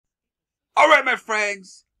Alright, my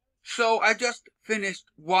friends, so I just finished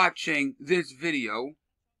watching this video,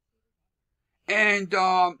 and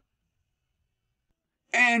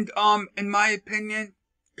in my opinion,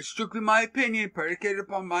 it's strictly my opinion, predicated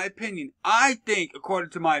upon my opinion, I think, according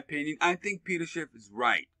to my opinion, I think Peter Schiff is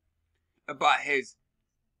right about his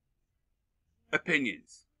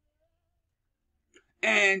opinions.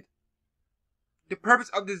 And the purpose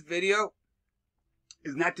of this video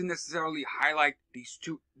is not to necessarily highlight these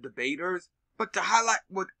two debaters, but to highlight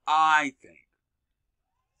what I think.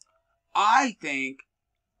 I think,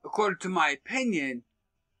 according to my opinion,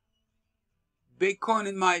 Bitcoin,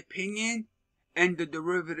 in my opinion, and the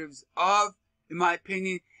derivatives of, in my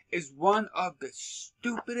opinion, is one of the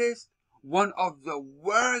stupidest, one of the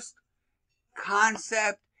worst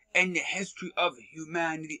concept in the history of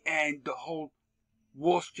humanity and the whole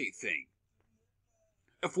Wall Street thing.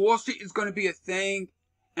 If Wall Street is going to be a thing,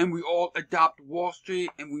 and we all adopt Wall Street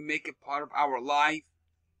and we make it part of our life,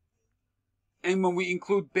 and when we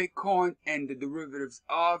include Bitcoin and the derivatives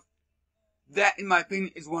of, that, in my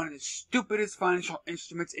opinion, is one of the stupidest financial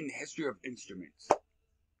instruments in the history of instruments.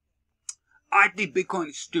 I think Bitcoin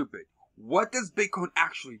is stupid. What does Bitcoin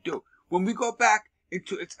actually do? When we go back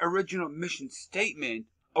into its original mission statement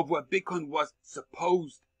of what Bitcoin was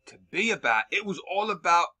supposed to be about, it was all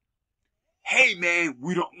about, hey man,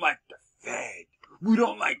 we don't like the Fed. We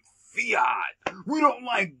don't like fiat. We don't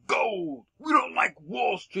like gold. We don't like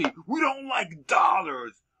Wall Street. We don't like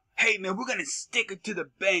dollars. Hey man, we're gonna stick it to the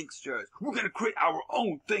banksters. We're gonna create our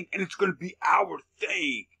own thing, and it's gonna be our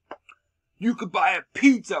thing. You could buy a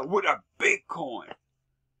pizza with a Bitcoin,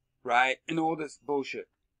 right? And all this bullshit.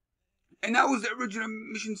 And that was the original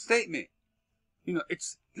mission statement. You know,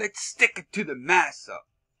 it's let's stick it to the massa.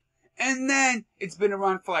 And then it's been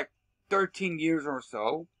around for like 13 years or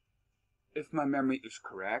so, if my memory is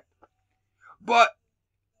correct. But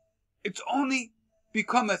it's only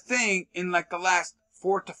become a thing in like the last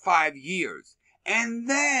 4 to 5 years. And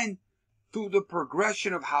then through the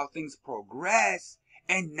progression of how things progress,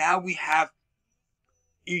 and now we have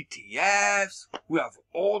ETFs, we have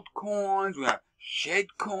altcoins, we have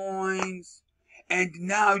shitcoins, and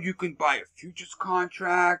now you can buy a futures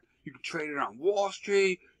contract, you can trade it on Wall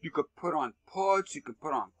Street, you could put on puts, you could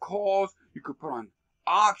put on calls, you could put on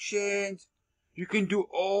options, you can do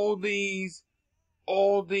all these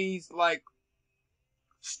like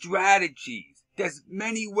strategies. There's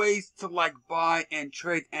many ways to like buy and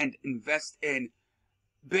trade and invest in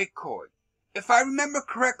Bitcoin. If I remember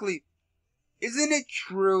correctly, isn't it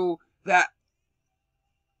true that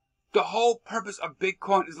the whole purpose of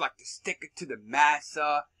Bitcoin is like to stick it to the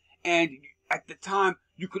massa, and at the time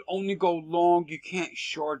you could only go long, you can't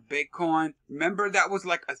short Bitcoin? Remember that was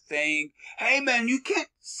like a thing? Hey man, you can't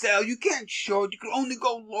sell, you can't short, you can only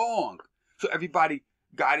go long. So everybody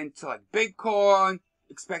got into like Bitcoin,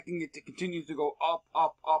 expecting it to continue to go up,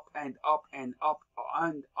 up, up, and up, and up,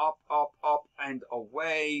 and up, up, up, and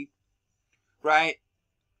away, right?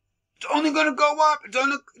 It's only gonna go up. It's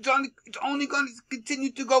only gonna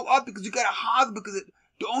continue to go up because you gotta hodl, because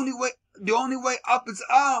the only way up is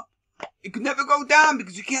up. It could never go down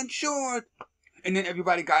because you can't short. And then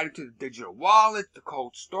everybody got into the digital wallet, the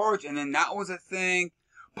cold storage, and then that was a thing.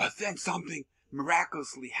 But then something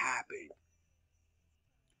miraculously happened.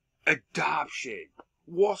 Adoption.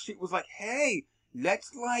 Wall Street was like, hey,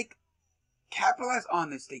 let's like capitalize on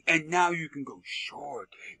this thing. And now you can go short.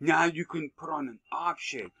 Now you can put on an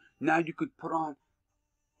option. Now you could put on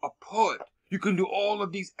a put. You can do all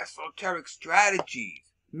of these esoteric strategies.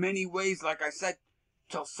 Many ways, like I said,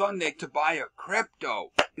 till Sunday, to buy a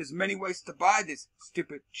crypto. There's many ways to buy this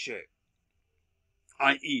stupid shit.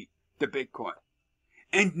 I.e. the Bitcoin.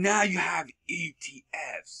 And now you have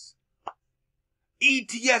ETFs.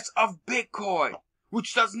 ETFs of Bitcoin,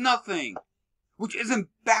 which does nothing. Which isn't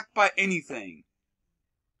backed by anything.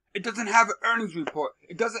 It doesn't have an earnings report.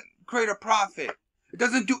 It doesn't create a profit. It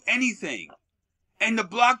doesn't do anything. And the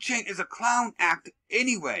blockchain is a clown act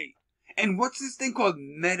anyway. And what's this thing called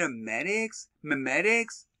memetics?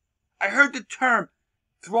 Memetics? I heard the term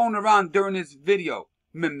thrown around during this video.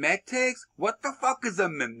 Memetics? What the fuck is a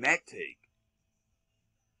memetic?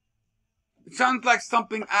 It sounds like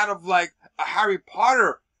something out of like a Harry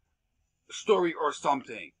Potter story or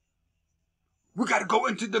something. We gotta go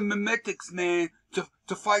into the memetics, man,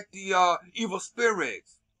 to fight the evil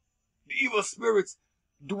spirits. The evil spirits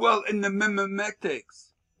dwell in the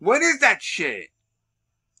memetics. What is that shit?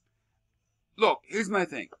 Look, here's my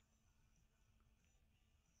thing.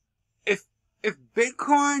 If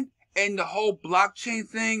Bitcoin and the whole blockchain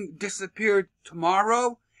thing disappeared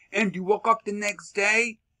tomorrow, and you woke up the next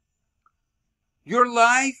day, your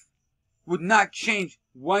life would not change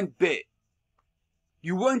one bit.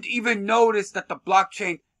 you wouldn't even notice that the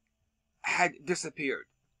blockchain had disappeared.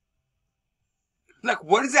 Like,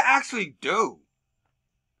 what does it actually do?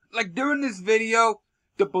 Like, during this video,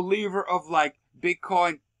 the believer of, like,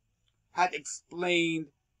 Bitcoin had explained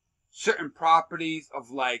certain properties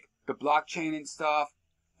of, like, the blockchain and stuff.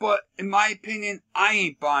 But, in my opinion, I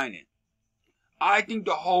ain't buying it. I think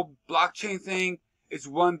the whole blockchain thing is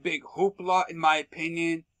one big hoopla, in my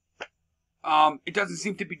opinion. It doesn't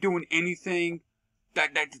seem to be doing anything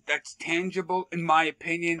that's tangible, in my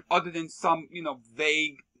opinion, other than some,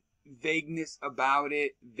 vagueness about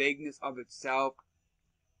it, vagueness of itself.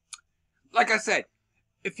 Like I said,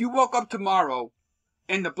 if you woke up tomorrow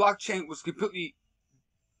and the blockchain was completely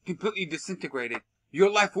disintegrated, your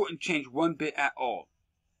life wouldn't change one bit at all.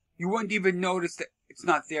 You wouldn't even notice that it's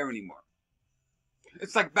not there anymore.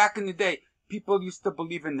 It's like back in the day, people used to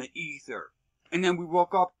believe in the ether. And then we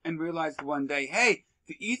woke up and realized one day, hey,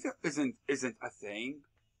 the ether isn't a thing.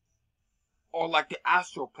 Or like the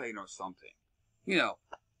astral plane or something.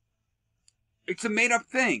 It's a made up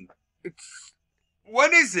thing.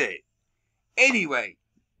 What is it? Anyway,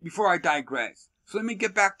 before I digress, so let me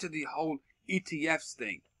get back to the whole ETFs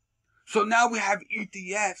thing. So now we have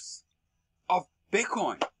ETFs of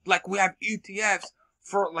Bitcoin. Like we have ETFs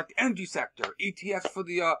for like the energy sector, ETFs for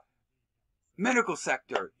the medical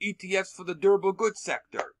sector, ETFs for the durable goods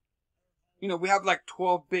sector. We have like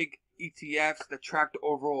 12 big ETFs that track the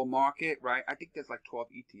overall market, right? I think there's like 12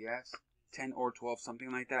 ETFs, 10 or 12,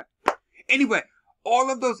 something like that. Anyway,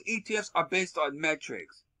 all of those ETFs are based on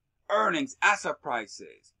metrics. Earnings, asset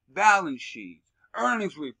prices, balance sheets,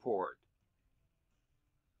 earnings report,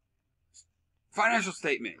 financial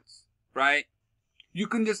statements, right? You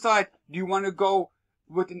can decide, do you want to go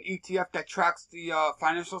with an ETF that tracks the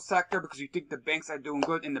financial sector because you think the banks are doing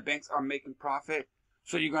good and the banks are making profit?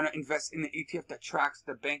 So you're going to invest in an ETF that tracks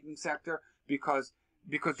the banking sector because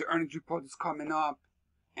the earnings report is coming up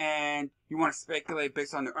and you want to speculate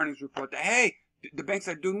based on the earnings report that, hey, the banks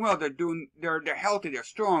are doing well, they're healthy, they're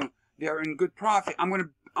strong, they're in good profit. I'm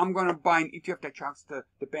gonna buy an ETF that tracks the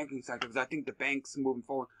banking sector because I think the banks moving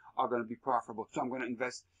forward are going to be profitable. So I'm going to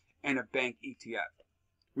invest in a bank ETF,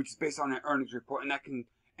 which is based on an earnings report, and I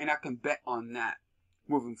can bet on that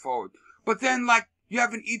moving forward. But then, like, you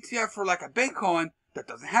have an ETF for like a Bitcoin that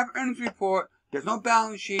doesn't have earnings report. There's no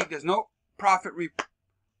balance sheet. There's no profit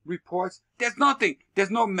reports. There's nothing. There's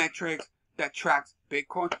no metrics that tracks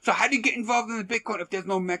Bitcoin. So how do you get involved in the Bitcoin if there's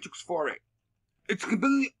no metrics for it? It's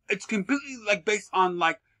completely like based on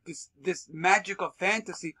like this magical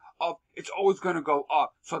fantasy of it's always gonna go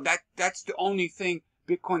up. So that's the only thing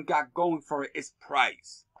Bitcoin got going for it is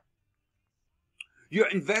price. You're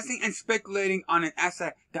investing and speculating on an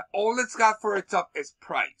asset that all it's got for itself is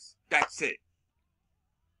price. That's it.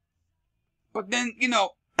 But then, the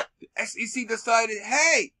SEC decided,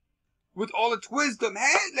 hey, with all its wisdom,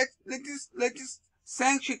 hey, let's just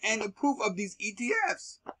sanction and approve of these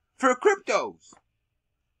ETFs for cryptos.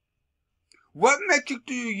 What metric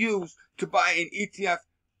do you use to buy an ETF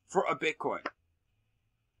for a Bitcoin?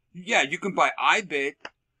 Yeah, you can buy IBIT,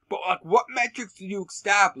 but like what metrics do you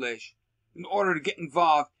establish in order to get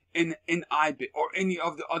involved in IBIT or any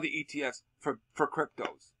of the other ETFs for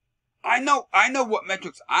cryptos? I know what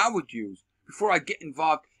metrics I would use before I get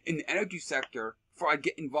involved in the energy sector, before I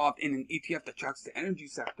get involved in an ETF that tracks the energy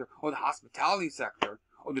sector or the hospitality sector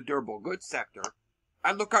or the durable goods sector.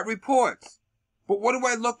 I look at reports. But what do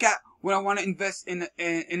I look at when I want to invest in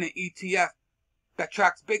an ETF that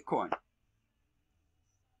tracks Bitcoin?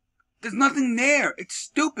 There's nothing there. It's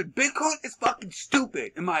stupid. Bitcoin is fucking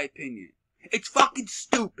stupid, in my opinion. It's fucking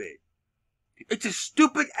stupid. It's a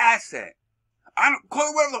stupid asset. I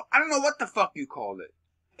don't know what the fuck you call it.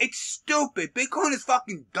 It's stupid. Bitcoin is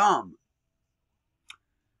fucking dumb.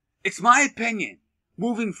 It's my opinion.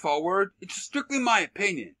 Moving forward, it's strictly my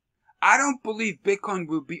opinion. I don't believe Bitcoin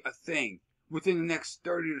will be a thing within the next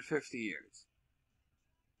 30 to 50 years.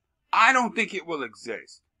 I don't think it will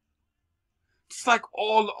exist. Just like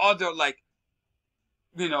all other,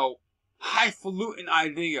 highfalutin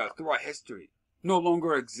ideas throughout history no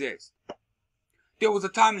longer exist. There was a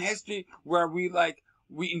time in history where we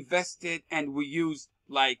invested and we used,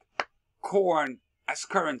 corn as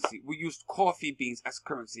currency. We used coffee beans as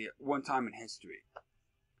currency at one time in history.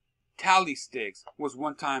 Tally sticks was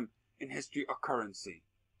one time in history a currency.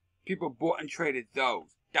 People bought and traded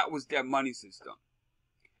those. That was their money system.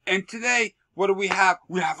 And today, what do we have?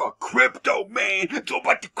 We have a crypto, man. It's all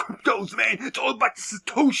about the cryptos, man. It's all about the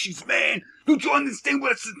Satoshis, man. Don't you understand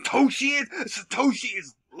what a Satoshi is? A Satoshi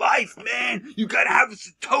is life, man. You gotta have a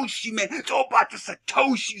Satoshi, man. It's all about the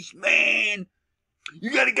Satoshis, man.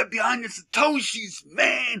 You gotta get behind the Satoshis,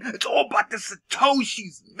 man. It's all about the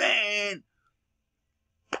Satoshis, man.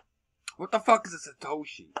 What the fuck is a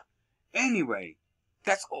Satoshi? Anyway,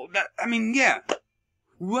 that's all that, I mean, yeah.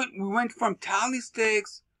 We went from tally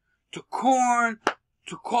sticks to corn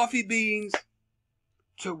to coffee beans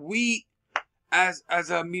to wheat as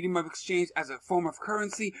a medium of exchange, as a form of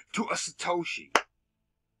currency, to a Satoshi.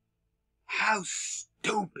 How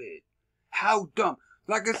stupid. How dumb.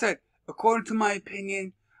 Like I said, according to my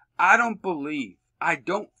opinion, I don't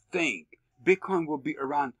think Bitcoin will be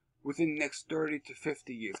around within the next 30 to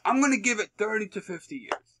 50 years. I'm going to give it 30 to 50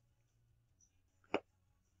 years.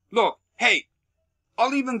 Look, hey,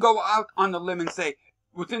 I'll even go out on the limb and say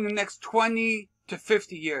within the next 20 to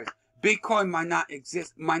 50 years, Bitcoin might not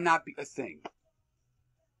exist, might not be a thing.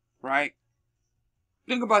 Right?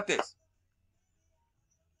 Think about this.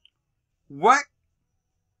 What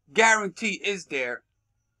guarantee is there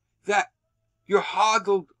that your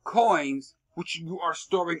HODLed coins, which you are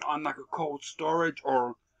storing on like a cold storage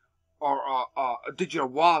or a digital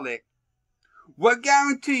wallet, what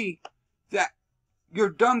guarantee that your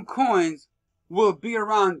dumb coins will be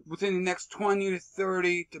around within the next 20 to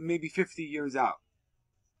 30 to maybe 50 years out?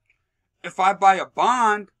 If I buy a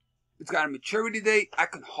bond, it's got a maturity date, I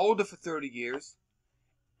can hold it for 30 years.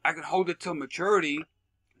 I can hold it till maturity,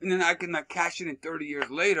 and then I can cash it in 30 years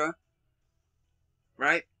later,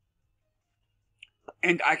 right?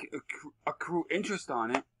 And I can accrue interest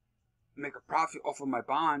on it, make a profit off of my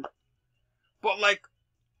bond. But like,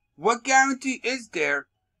 what guarantee is there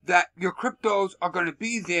that your cryptos are going to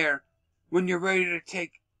be there when you're ready to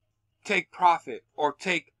take profit or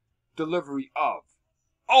take delivery of?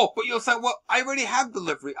 Oh, but you'll say, well, I already have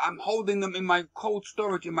delivery. I'm holding them in my cold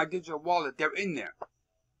storage in my digital wallet. They're in there.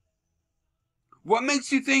 What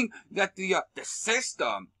makes you think that the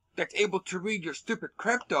system that's able to read your stupid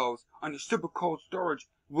cryptos on your stupid cold storage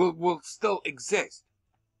will still exist?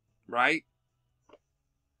 Right?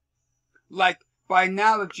 Like, by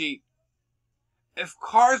analogy, if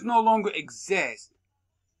cars no longer exist,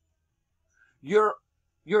 your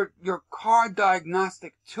car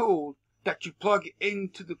diagnostic tool that you plug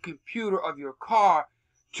into the computer of your car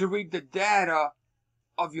to read the data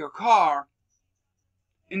of your car,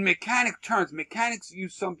 in mechanic terms, mechanics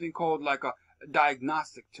use something called like a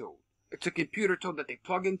diagnostic tool. It's a computer tool that they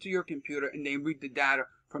plug into your computer and they read the data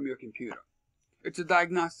from your computer. It's a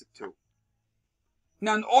diagnostic tool.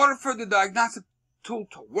 Now, in order for the diagnostic tool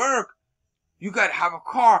to work, you gotta have a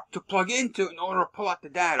car to plug into in order to pull out the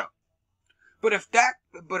data. But if that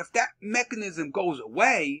mechanism goes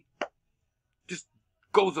away, just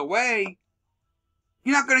goes away,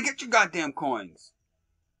 you're not gonna get your goddamn coins.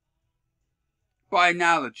 By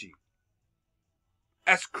analogy.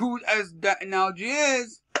 As crude as that analogy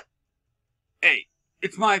is, hey,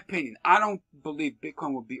 it's my opinion. I don't believe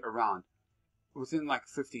Bitcoin will be around within like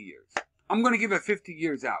 50 years. I'm gonna give it 50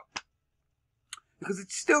 years out. Because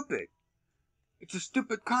it's stupid. It's a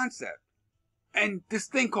stupid concept. And this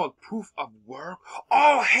thing called proof of work.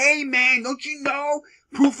 Oh, hey man, don't you know?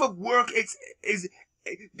 Proof of work,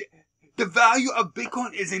 the value of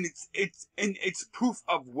Bitcoin is in its proof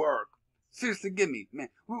of work. Seriously, give me, man.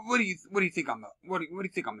 What do you think I'm a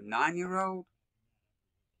 9-year-old?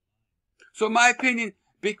 So in my opinion,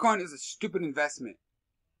 Bitcoin is a stupid investment.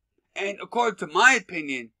 And according to my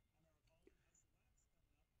opinion,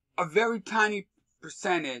 a very tiny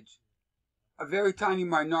percentage, a very tiny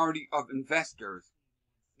minority of investors,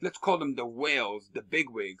 let's call them the whales, the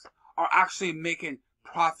bigwigs, are actually making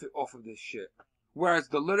profit off of this shit. Whereas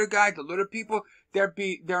the little guy, the little people, they're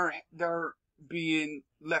being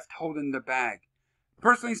left holding the bag.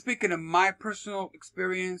 Personally speaking, in my personal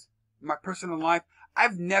experience, my personal life,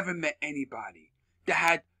 I've never met anybody that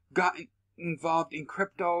had gotten involved in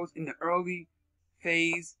cryptos in the early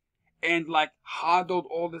phase and like hodled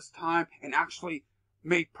all this time and actually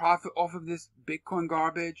made profit off of this Bitcoin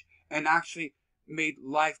garbage and actually made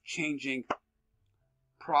life-changing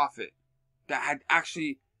profit that had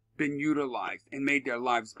actually been utilized and made their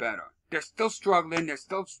lives better. They're still struggling. They're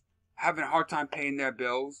still having a hard time paying their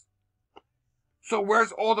bills. So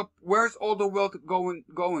where's all the wealth going?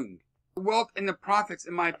 The wealth and the profits,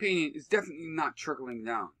 in my opinion, is definitely not trickling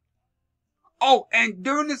down. Oh, and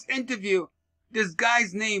during this interview, this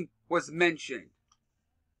guy's name was mentioned.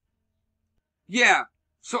 Yeah,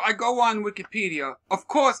 so I go on Wikipedia. Of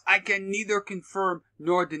course, I can neither confirm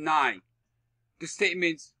nor deny the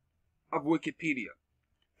statements of Wikipedia.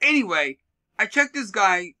 Anyway, I checked this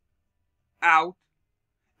guy out,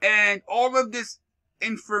 and all of this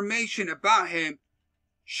information about him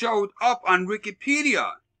showed up on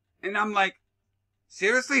Wikipedia. And I'm like,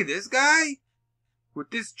 seriously, this guy?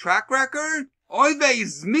 With this track record?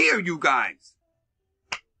 Always me or you guys?